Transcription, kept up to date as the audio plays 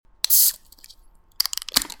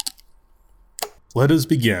Let us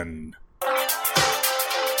begin.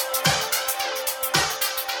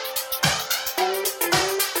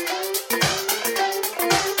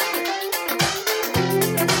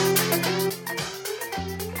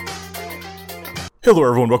 Hello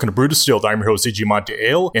everyone, welcome to Brew Distilled. I'm your host, AJ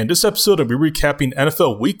Montiel, and this episode I'll be recapping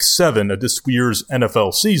NFL Week 7 of this year's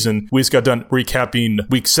NFL season. We just got done recapping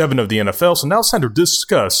Week 7 of the NFL, so now it's time to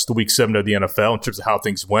discuss the Week 7 of the NFL in terms of how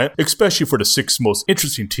things went, especially for the 6 most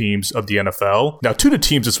interesting teams of the NFL. Now, 2 of the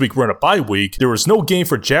teams this week were in a bye week. There was no game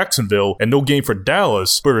for Jacksonville and no game for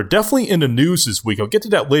Dallas, but they're definitely in the news this week. I'll get to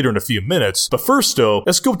that later in a few minutes. But first, though,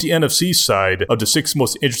 let's go with the NFC side of the 6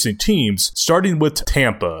 most interesting teams, starting with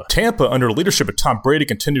Tampa. Tampa, under the leadership of Tom Brady,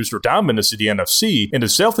 continues their dominance of the NFC and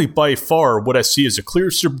is definitely by far what I see as a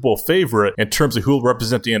clear Super Bowl favorite in terms of who will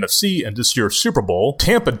represent the NFC in this year's Super Bowl.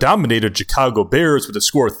 Tampa dominated Chicago Bears with a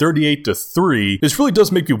score of 38-3. This really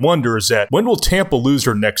does make me wonder is that when will Tampa lose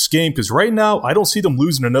their next game? Because right now, I don't see them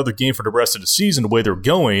losing another game for the rest of the season the way they're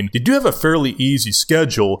going. They do have a fairly easy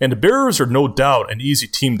schedule, and the Bears are no doubt an easy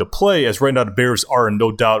team to play, as right now the Bears are in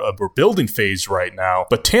no doubt a rebuilding phase right now.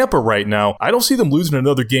 But Tampa right now, I don't see them losing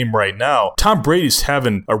another game right now. Tom Brady's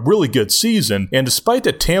having a really good season, and despite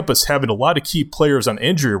that Tampa's having a lot of key players on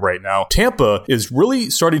injury right now, Tampa is really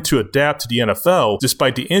starting to adapt to the NFL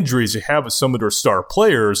despite the injuries they have with some of their star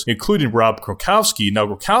players, including Rob Gronkowski. Now,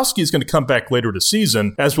 Gronkowski is going to come back later this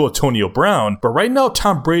season, as will Antonio Brown, but right now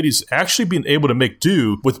Tom Brady's actually been able to make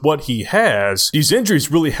do with what he has. These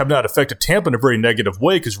injuries really have not affected Tampa in a very negative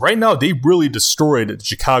way, because right now they really destroyed the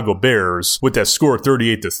Chicago Bears with that score of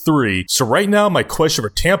 38-3. So right now my question for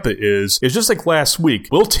Tampa is just like last week,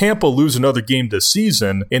 will Tampa lose another game this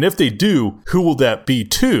season? And if they do, who will that be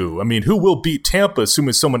to? I mean, who will beat Tampa,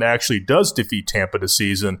 assuming someone actually does defeat Tampa this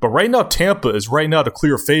season? But right now, Tampa is right now the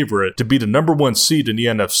clear favorite to be the number 1 seed in the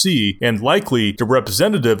NFC and likely the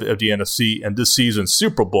representative of the NFC in this season's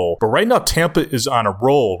Super Bowl. But right now, Tampa is on a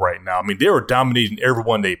roll right now. I mean, they are dominating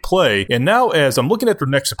everyone they play. And now, as I'm looking at their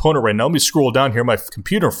next opponent right now, let me scroll down here on my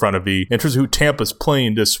computer in front of me in terms of who Tampa's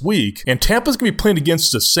playing this week. And Tampa's going to be playing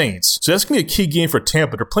against the Saints. So that's going to be a key game for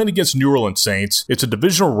Tampa. They're playing against New Orleans Saints. It's a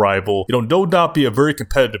divisional rival. It'll no doubt be a very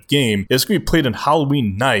competitive game. It's going to be played on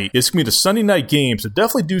Halloween night. It's going to be the Sunday night game, so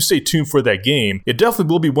definitely do stay tuned for that game. It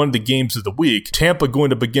definitely will be one of the games of the week. Tampa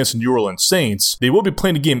going up against New Orleans Saints. They will be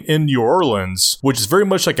playing a game in New Orleans, which is very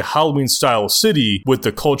much like a Halloween-style city with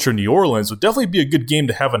the culture in New Orleans. It would definitely be a good game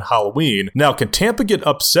to have on Halloween. Now, can Tampa get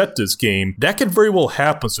upset this game? That could very well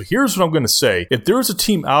happen. So here's what I'm going to say. If there is a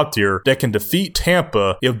team out there that can defeat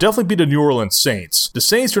Tampa, it'll definitely be the New Orleans Saints. The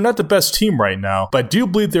Saints are not the best team right now, but I do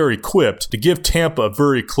believe they're equipped to give Tampa a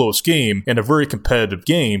very close game and a very competitive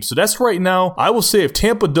game. So that's right now, I will say if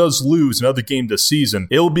Tampa does lose another game this season,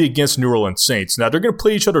 it will be against New Orleans Saints. Now, they're going to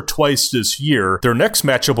play each other twice this year. Their next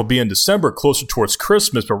matchup will be in December, closer towards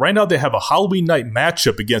Christmas, but right now they have a Halloween night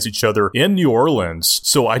matchup against each other in New Orleans.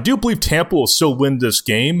 So I do believe Tampa will still win this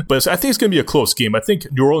game, but I think it's going to be a close game. I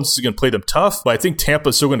think New Orleans is going to play them tough, but I think Tampa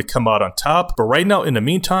is still going to come out on top. But right now, in the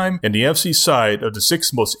meantime, in the NFC side of the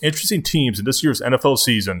 6 most interesting teams in this year's NFL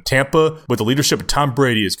season, Tampa, with the leadership of Tom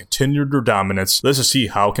Brady, has continued their dominance. Let's just see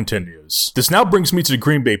how it continues. This now brings me to the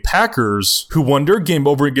Green Bay Packers, who won their game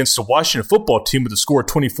over against the Washington football team with a score of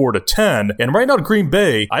 24-10. And right now, Green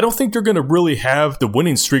Bay, I don't think they're going to really have the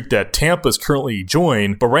winning streak that Tampa is currently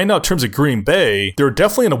enjoying. But right now, in terms of Green Bay, they're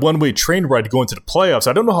definitely in a one-way train ride to go into the playoffs.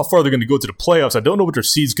 I don't know how far they're going to go to the playoffs. I don't know what their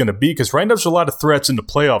seed's going to be, because right now there's a lot of threats in the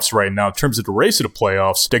playoffs right now in terms of the race of the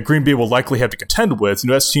playoffs that Green Bay will likely have to contend with. You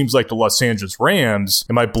know, that's teams like the Los Angeles Rams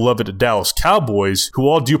and my beloved Dallas Cowboys, who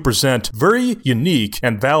all do present very unique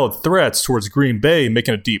and valid threats towards Green Bay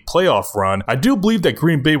making a deep playoff run. I do believe that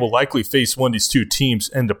Green Bay will likely face one of these 2 teams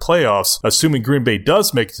in the playoffs, assuming Green Bay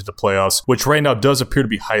does make it to the playoffs, which right now does appear to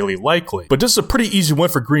be highly likely. But this is a pretty easy win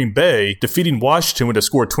for Green Bay, defeating Washington with a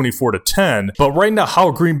score of 24-10. But right now, how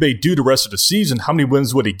will Green Bay do the rest of the season? How many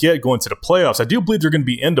wins would he get going to the playoffs? I do believe they're going to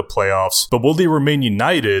be in the playoffs, but will they remain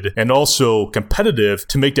united and also competitive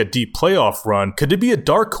to make that deep playoff run? Could it be a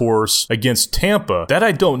dark horse against Tampa? That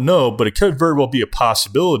I don't know, but it could very well be a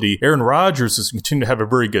possibility. Aaron Rodgers is continuing to have a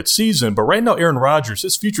very good season, but right now Aaron Rodgers,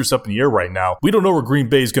 his future's up in the air right now. We don't know where Green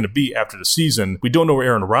Bay is going to be after the season. We don't know where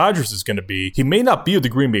Aaron Rodgers is going to be. He may not be with the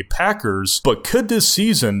Green Bay Packers, but could this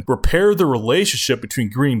season repair the relationship between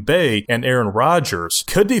Green Bay and Aaron Rodgers?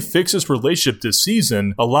 Could they fix this relationship this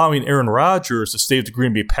season, allowing Aaron Rodgers to stay with the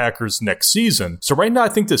Green Bay Packers next season? So right now I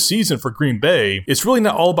think this season for Green Bay, it's really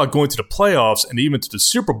not all about going to the playoffs and even to the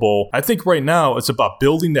Super Bowl. I think right now it's about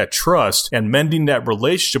building that trust and mending that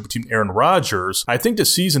relationship between Aaron Rodgers. I think the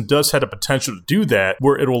season does have the potential to do that,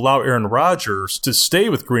 where it will allow Aaron Rodgers to stay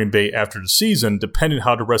with Green Bay after the season, depending on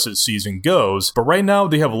how the rest of the season goes. But right now,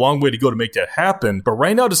 they have a long way to go to make that happen. But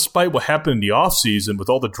right now, despite what happened in the offseason with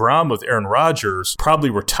all the drama with Aaron Rodgers probably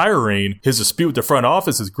retiring, his dispute with the front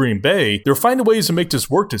office with Green Bay, they're finding ways to make this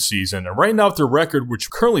work this season. And right now, with their record, which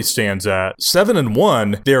currently stands at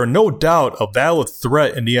 7-1, they are no doubt a valid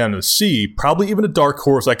threat in the NFC, probably even a dark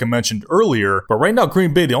horse like I mentioned earlier. But right now,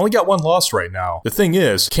 Green Bay, they only got one loss right now. The thing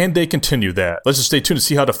is, can they continue that? Let's just stay tuned to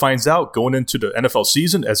see how it finds out going into the NFL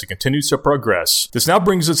season as it continues to progress. This now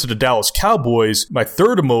brings us to the Dallas Cowboys, my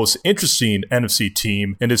third most interesting NFC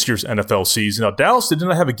team in this year's NFL season. Now, Dallas did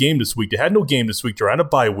not have a game this week. They had no game this week. They're on a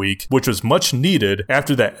bye week, which was much needed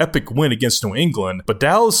after that epic win against New England. But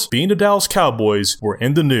Dallas, being the Dallas Cowboys, were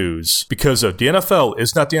in the news because the NFL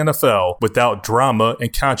is not the NFL without drama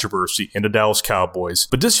and controversy in the Dallas Cowboys.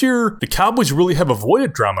 But this year, the Cowboys really have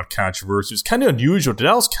avoided drama and controversy. It's kind of unusual. The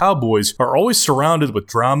Dallas Cowboys are always surrounded with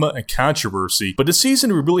drama and controversy, but this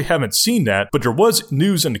season we really haven't seen that. But there was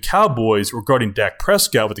news in the Cowboys regarding Dak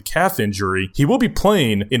Prescott with a calf injury. He will be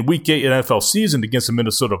playing in Week 8 NFL season against the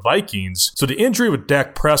Minnesota Vikings. So the injury with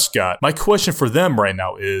Dak Prescott, my question for them right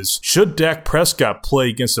now is, should Dak Prescott play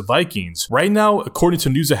against the Vikings? Right now, according to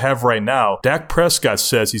news I have right now, Dak Prescott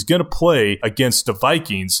says he's going to play against the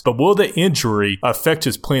Vikings, but will the injury affect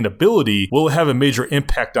his playing ability? Will it have a major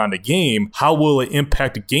impact on the game? How will it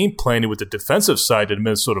impact the game planning with the defensive side of the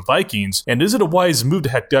Minnesota Vikings? And is it a wise move to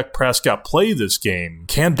have Dak Prescott play this game?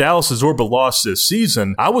 Can Dallas absorb a loss this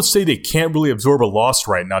season? I would say they can't really absorb a loss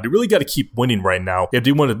right now. They really got to keep winning right now if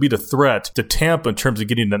they want to be the threat to Tampa in terms of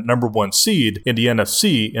getting the number one seed in the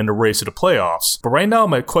NFC in the race to the playoffs. But right now,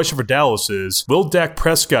 my question for Dallas is, will Dak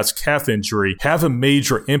Prescott's calf injury have a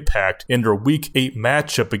major impact in their Week 8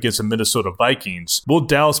 matchup against the Minnesota Vikings? Will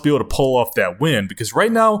Dallas be able to pull off that win? Because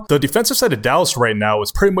right now, the defensive side of Dallas right now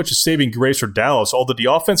is pretty much a saving grace for Dallas, although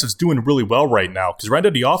the offense is doing really well right now. Because right now,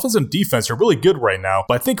 the offense and defense are really good right now.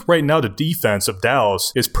 But I think right now, the defense of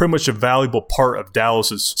Dallas is pretty much a valuable part of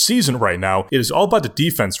Dallas's season right now. It is all about the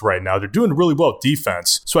defense right now. They're doing really well with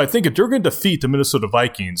defense. So I think if they're going to defeat the Minnesota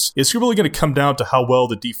Vikings, it's really going to come down to how well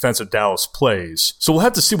the defense of Dallas plays. So we'll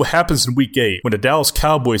have to see what happens in Week 8 when the Dallas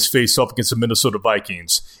Cowboys face off against the Minnesota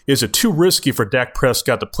Vikings. Is it too risky for Dak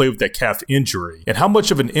Prescott to play with that calf injury? And how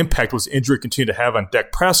much of an impact was injury continue to have on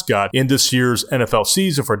Dak Prescott in this year's NFL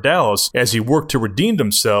season for Dallas as he worked to redeem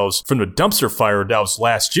themselves from the dumpster fire that was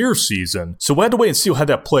last year's season? So we'll have to wait and see how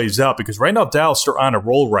that plays out, because right now Dallas are on a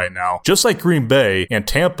roll right now. Just like Green Bay and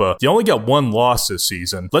Tampa, they only got one loss this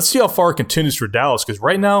season. Let's see how far it continues for Dallas, because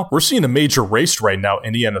right now we're seeing a major race right now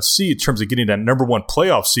in the NFC in terms of getting that number one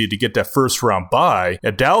playoff seed to get that first round bye.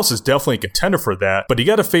 And Dallas is definitely a contender for that, but you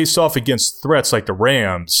got to face off against threats like the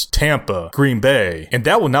Rams, Tampa, Green Bay, and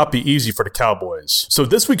that will not be easy for the Cowboys. So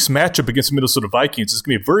this week's matchup against the Minnesota Vikings is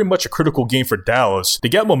going to be very much a critical game for Dallas. They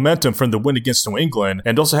got momentum from the win against New England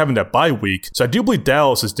and also having that bye week. So I do believe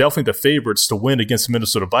Dallas is definitely the favorites to win against the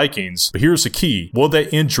Minnesota Vikings. But here's the key. Will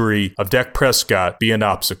that injury of Dak Prescott be an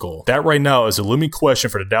obstacle? That right now is a looming question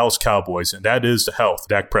for the Dallas Cowboys, and that is the health of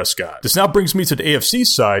Dak Prescott. This now brings me to the AFC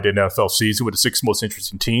side in the NFL season with the 6 most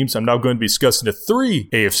interesting teams. I'm now going to be discussing the 3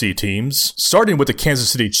 AFC teams, starting with the Kansas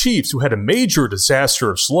City Chiefs, who had a major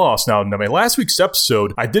disastrous loss. Now, in my last week's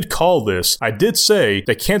episode, I did call this. I did say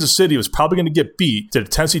that Kansas City was probably going to get beat to the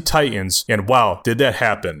Tennessee Titans, and wow, did that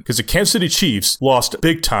happen. Because the Kansas City Chiefs lost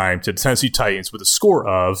big time to the Tennessee Titans with a score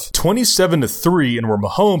of 27-3, and where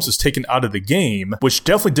Mahomes is taken out of the game, which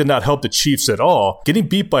definitely did not help the Chiefs at all. Getting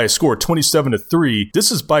beat by a score of 27-3,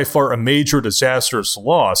 this is by far a major disastrous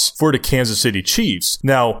loss for the Kansas City Chiefs.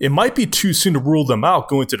 Now, it might be too soon to rule them out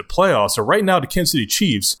going to the playoffs. So right now, the Kansas City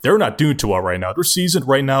Chiefs, they're not doing too well right now. Their season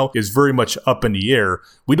right now is very much up in the air.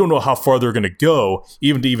 We don't know how far they're going to go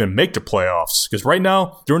even to make the playoffs, because right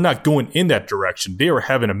now, they're not going in that direction. They are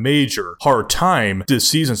having a major hard time this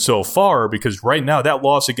season so far, because right now, that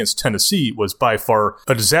loss against Tennessee was by far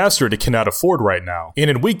a disaster they cannot afford right now. And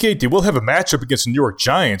in Week 8, they will have a matchup against the New York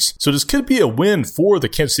Giants, so this could be a win for the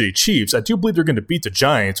Kansas City Chiefs. I do believe they're going to beat the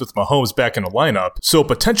Giants with Mahomes back in the lineup, so a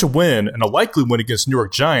potential win and a likely win against New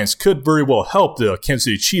York Giants could very well help the Kansas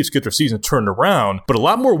City Chiefs get their season turned around, but a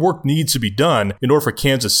lot more work needs to be done in order for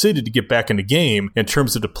Kansas City to get back in the game in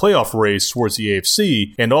terms of the playoff race towards the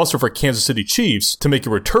AFC, and also for Kansas City Chiefs to make a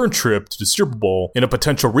return trip to the Super Bowl in a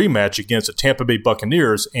potential rematch against the Tampa Bay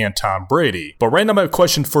Buccaneers and Tom Brady. But right now, my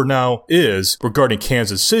question for now is regarding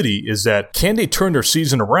Kansas City is that, can they turn their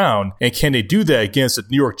season around, and can they do that against the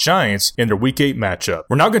New York Giants in their Week 8 matchup? matchup.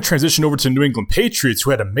 We're now going to transition over to the New England Patriots,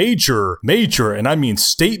 who had a major, and I mean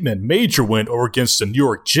statement, major win over against the New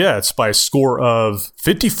York Jets by a score of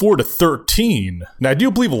 54-13. Now, I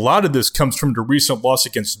do believe a lot of this comes from the recent loss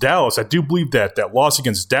against Dallas. I do believe that loss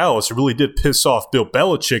against Dallas really did piss off Bill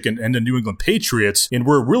Belichick and the New England Patriots, and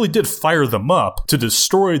where it really did fire them up to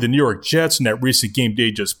destroy the New York Jets in that recent game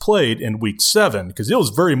they just played in Week 7, because it was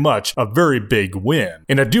very much a very big win.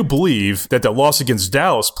 And I do believe that loss against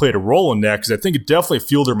Dallas played a role in that, because I think it definitely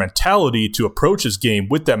fueled their mentality to approach this game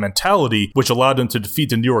with that mentality, which allowed them to defeat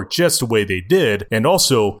the New York Jets the way they did. And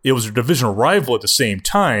also, it was a divisional rival at the same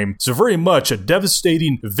time, so very much a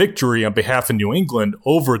devastating victory on behalf of New England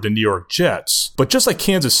over the New York Jets. But just like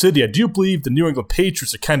Kansas City, I do believe the New England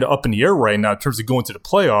Patriots are kind of up in the air right now in terms of going to the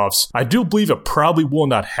playoffs. I do believe it probably will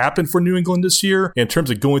not happen for New England this year in terms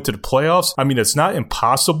of going to the playoffs. I mean, it's not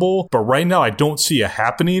impossible, but right now I don't see it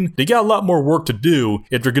happening. They got a lot more work to do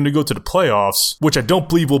if they're going to go to the playoffs, which I don't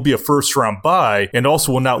believe will be a first round bye and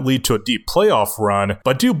also will not lead to a deep playoff run.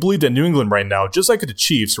 But I do believe that New England right now, just like the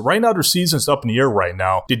Chiefs, right now their season's up in the air right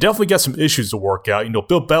now. They definitely got some issues to work out.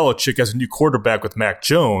 Bill Belichick has a new quarterback with Mac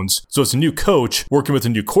Jones, so it's a new coach working with a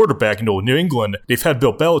new quarterback. New England, they've had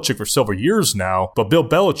Bill Belichick for several years now, but Bill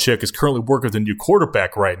Belichick is currently working with a new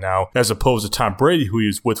quarterback right now, as opposed to Tom Brady, who he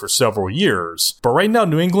was with for several years. But right now,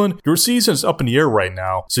 New England, their season is up in the air right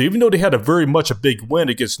now, so even though they had a very much a big win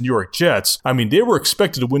against New York Jets, I mean, they were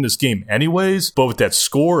expected to win this game anyways, but with that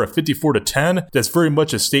score of 54-10, that's very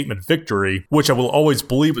much a statement victory, which I will always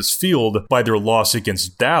believe was fueled by their loss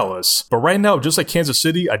against Dallas. But right now, just like Kansas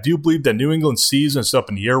City, I do believe that New England's season is up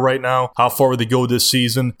in the air right now. How far will they go this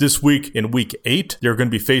season? This week, in Week 8, they're going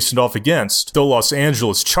to be facing off against the Los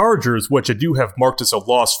Angeles Chargers, which I do have marked as a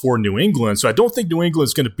loss for New England, so I don't think New England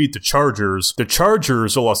is going to beat the Chargers. The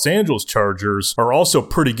Chargers, the Los Angeles Chargers, are also a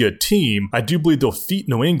pretty good team. I do believe they'll defeat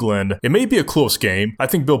New England. It may be a close game. I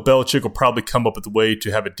think Bill Belichick will probably come up with a way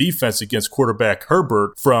to have a defense against quarterback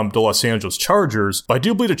Herbert from the Los Angeles Chargers, but I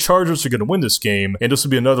do believe the Chargers are going to win this game, and this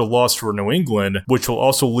will be another loss for New England, which will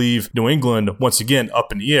also leave New England once again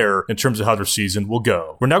up in the air in terms of how their season will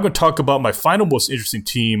go. We're now going to talk about my final most interesting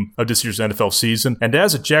team of this year's NFL season, and that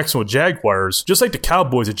is the Jacksonville Jaguars. Just like the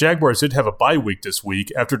Cowboys, the Jaguars did have a bye week this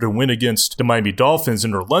week after their win against the Miami Dolphins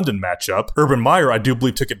in their London matchup. Urban Meyer, I do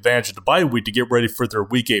believe, took advantage of the bye week to get ready for their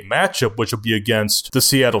Week 8 matchup, which will be against the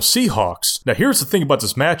Seattle Seahawks. Now, here's the thing about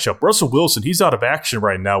this matchup. Russell Wilson, he's out of action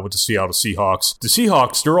right now with the Seattle Seahawks. The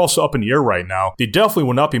Seahawks, they're also up in the air right now. They definitely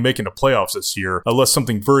will not be making the playoffs this year unless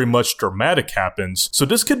something very much dramatic happens. So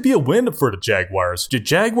this could be a win for the Jaguars. The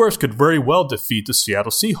Jaguars could very well defeat the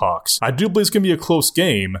Seattle Seahawks. I do believe it's going to be a close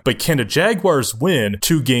game, but can the Jaguars win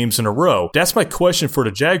 2 games in a row? That's my question for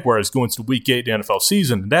the Jaguars going to Week 8 of the NFL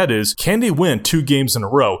season, and that is, can they win 2 games in a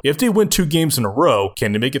row? If they win 2 games in a row,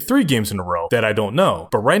 can they make it 3 games in a row? That I don't know.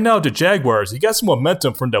 But right now, the Jaguars, they got some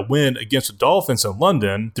momentum from that win against the Dolphins in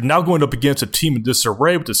London. They're now going up against a team in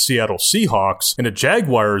disarray with the Seattle Seahawks, and the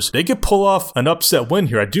Jaguars, they could pull off an upset win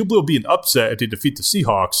here. I do believe it'll be an upset if they defeat the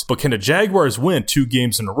Seahawks, but can the Jaguars win 2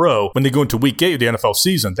 games in a row when they go into Week 8 of the NFL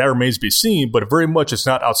season? That remains to be seen, but very much it's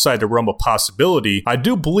not outside the realm of possibility. I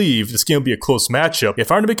do believe this game will be a close matchup.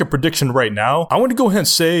 If I were to make a prediction right now, I want to go ahead and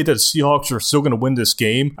say that the Seahawks are still going to win this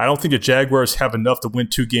game. I don't think the Jaguars have enough to win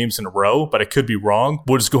 2 games in a row, but I could be wrong.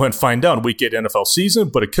 We'll just go ahead and find out in Week 8 NFL season,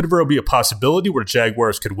 but it could very well be a possibility where the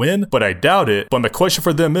Jaguars could win, but I doubt it. But my question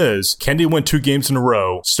for them is, can they win 2 games in a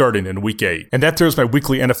row starting in Week 8? And that there's my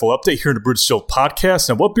weekly NFL update here in the Brew Distilled podcast.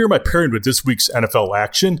 And what beer am I pairing with this week's NFL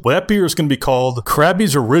action? Well, that beer is going to be called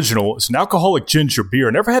Krabby's Original. It's an alcoholic ginger beer.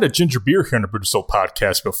 I never had a ginger beer here in the Brew Distilled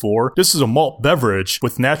podcast before. This is a malt beverage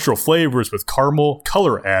with natural flavors with caramel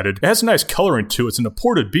color added. It has a nice coloring to it. It's an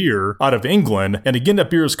imported beer out of England. And again, that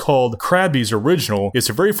beer is called Krabby's Original. It's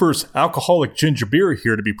the very first alcoholic ginger beer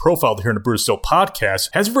here to be profiled here in the Brew Distilled podcast.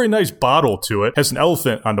 It has a very nice bottle to it. It has an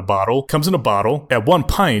elephant on the bottle. Comes in a bottle at 1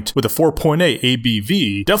 pint with a 4.8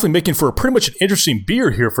 ABV. Definitely making for pretty much an interesting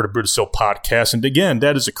beer here for the Brew Distilled podcast. And again,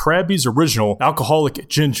 that is a Krabby's Original alcoholic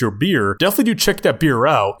ginger beer. Definitely do check that beer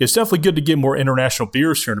out. It's definitely good to get more international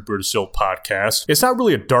beers here in the Brew Distilled podcast. It's not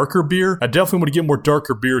really a darker beer. I definitely want to get more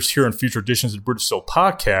darker beers here in future editions of the Brew Distilled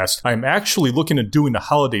podcast. I'm actually looking at doing a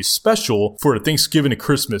holiday special for the Thanksgiving and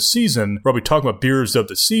Christmas season, where I'll be talking about beers of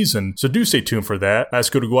the season. So do stay tuned for that. I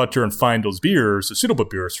just got to go out there and find those beers, the suitable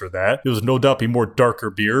beers for that. There will no doubt be more darker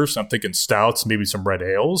beers. I'm thinking stouts, maybe some red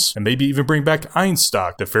ales, and maybe even bring back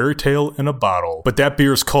Einstock, the fairy tale in a bottle. But that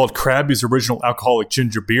beer is called Krabby's Original Alcoholic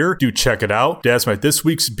Ginger Beer. Do check it out. That's my this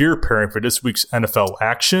week's beer pairing for this week's NFL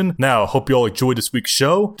action. Now, hope you all enjoyed this week's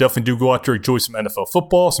show. Definitely do go out there and enjoy some NFL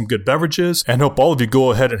football, some good beverages, and hope all of you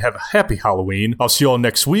go ahead and have a happy Halloween. I'll see you all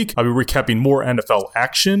next week. I'll be recapping more NFL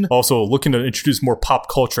action, also looking to introduce more pop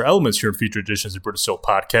culture elements here in future editions of Brew Distilled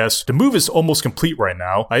Podcast. The move is almost complete right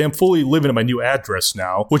now. I am fully living at my new address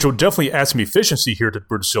now, which will definitely add some efficiency here to the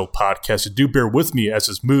Brew Distilled Podcast. So do bear with me as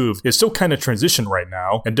this move is still kind of transition right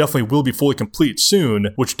now, and definitely will be fully complete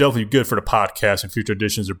soon, which will definitely be good for the podcast and future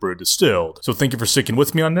editions of Brew Distilled. So thank you for sticking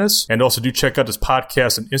with me on this, and also do check out this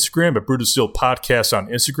podcast on Instagram at Brew Distilled Podcast on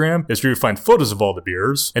Instagram. It's where you find photos of all the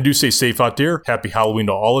beers. And do stay safe out there. Happy Halloween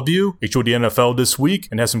to all of you. Enjoy the NFL this week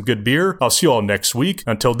and have some good beer. I'll see you all next week.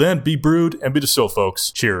 Until then, be brewed and be distilled,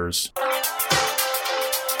 folks. Cheers.